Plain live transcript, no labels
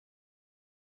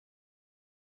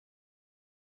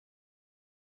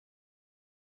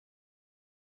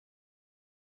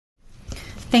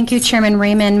Thank you, Chairman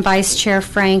Raymond, Vice Chair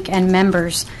Frank, and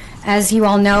members. As you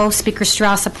all know, Speaker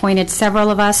Strauss appointed several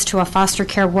of us to a foster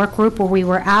care work group where we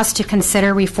were asked to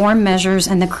consider reform measures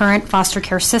in the current foster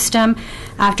care system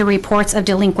after reports of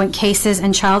delinquent cases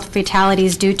and child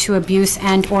fatalities due to abuse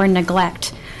and/or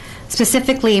neglect.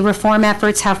 Specifically, reform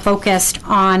efforts have focused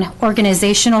on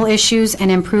organizational issues and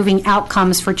improving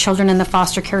outcomes for children in the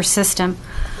foster care system.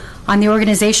 On the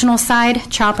organizational side,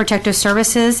 Child Protective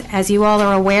Services, as you all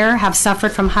are aware, have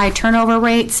suffered from high turnover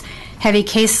rates, heavy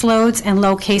caseloads, and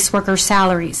low caseworker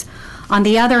salaries. On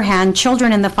the other hand,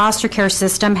 children in the foster care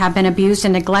system have been abused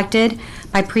and neglected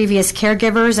by previous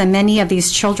caregivers, and many of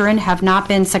these children have not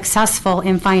been successful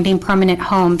in finding permanent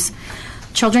homes.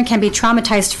 Children can be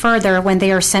traumatized further when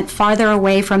they are sent farther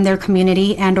away from their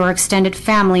community and/or extended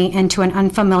family into an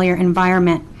unfamiliar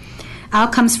environment.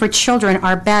 Outcomes for children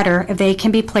are better if they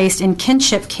can be placed in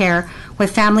kinship care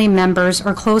with family members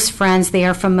or close friends they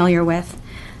are familiar with.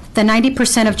 The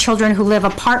 90% of children who live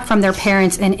apart from their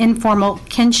parents in informal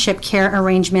kinship care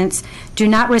arrangements do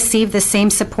not receive the same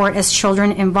support as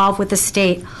children involved with the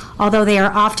state, although they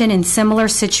are often in similar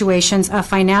situations of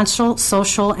financial,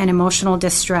 social, and emotional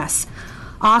distress.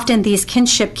 Often these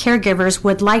kinship caregivers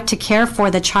would like to care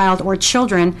for the child or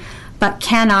children, but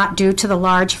cannot due to the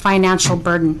large financial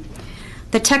burden.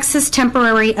 The Texas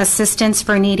Temporary Assistance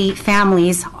for Needy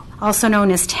Families, also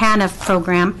known as TANF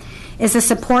program, is a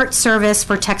support service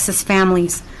for Texas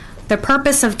families. The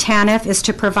purpose of TANF is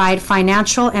to provide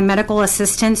financial and medical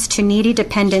assistance to needy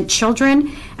dependent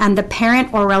children and the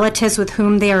parent or relatives with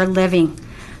whom they are living.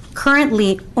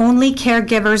 Currently, only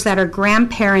caregivers that are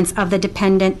grandparents of the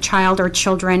dependent child or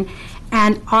children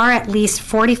and are at least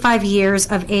 45 years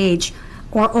of age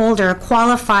or older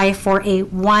qualify for a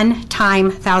one-time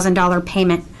 $1,000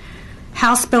 payment.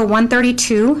 House Bill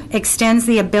 132 extends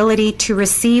the ability to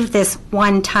receive this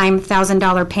one-time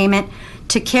 $1,000 payment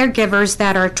to caregivers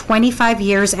that are 25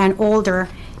 years and older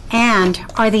and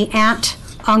are the aunt,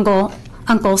 uncle,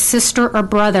 sister, or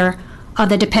brother of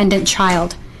the dependent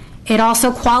child. It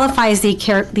also qualifies these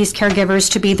caregivers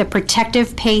to be the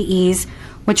protective payees,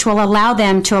 which will allow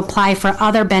them to apply for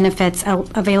other benefits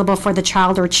available for the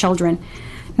child or children.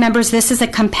 Members, this is a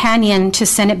companion to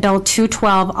Senate Bill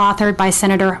 212, authored by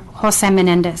Senator Jose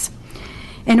Menendez.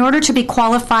 In order to be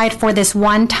qualified for this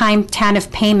one-time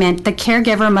TANF payment, the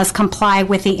caregiver must comply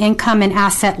with the income and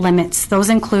asset limits. Those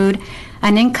include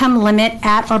an income limit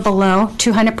at or below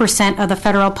 200% of the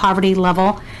federal poverty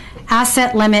level,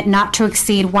 asset limit not to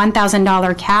exceed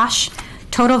 $1,000 cash,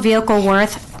 total vehicle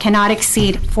worth cannot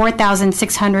exceed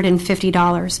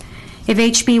 $4,650. If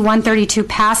HB 132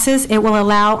 passes, it will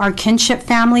allow our kinship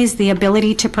families the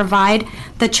ability to provide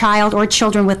the child or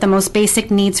children with the most basic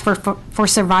needs for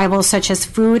survival, such as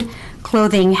food,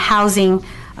 clothing, housing,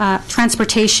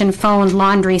 transportation, phone,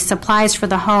 laundry, supplies for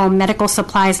the home, medical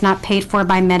supplies not paid for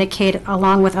by Medicaid,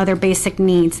 along with other basic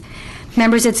needs.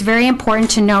 Members, it's very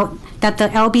important to note that the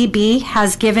LBB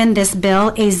has given this bill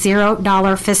a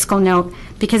 $0 fiscal note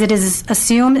because it is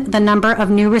assumed the number of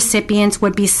new recipients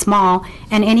would be small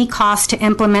and any cost to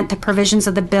implement the provisions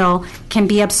of the bill can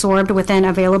be absorbed within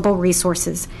available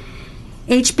resources.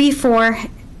 HB 4,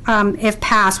 if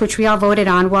passed, which we all voted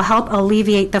on, will help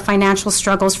alleviate the financial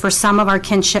struggles for some of our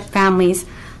kinship families.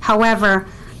 However,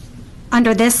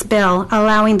 under this bill,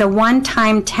 allowing the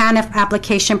one-time TANF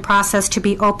application process to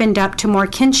be opened up to more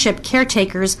kinship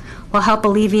caretakers will help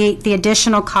alleviate the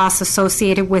additional costs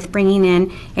associated with bringing in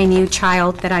a new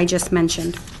child that I just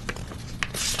mentioned.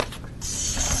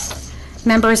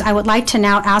 Members, I would like to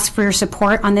now ask for your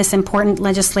support on this important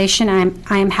legislation.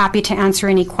 I am happy to answer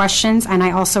any questions, and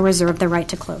I also reserve the right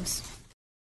to close.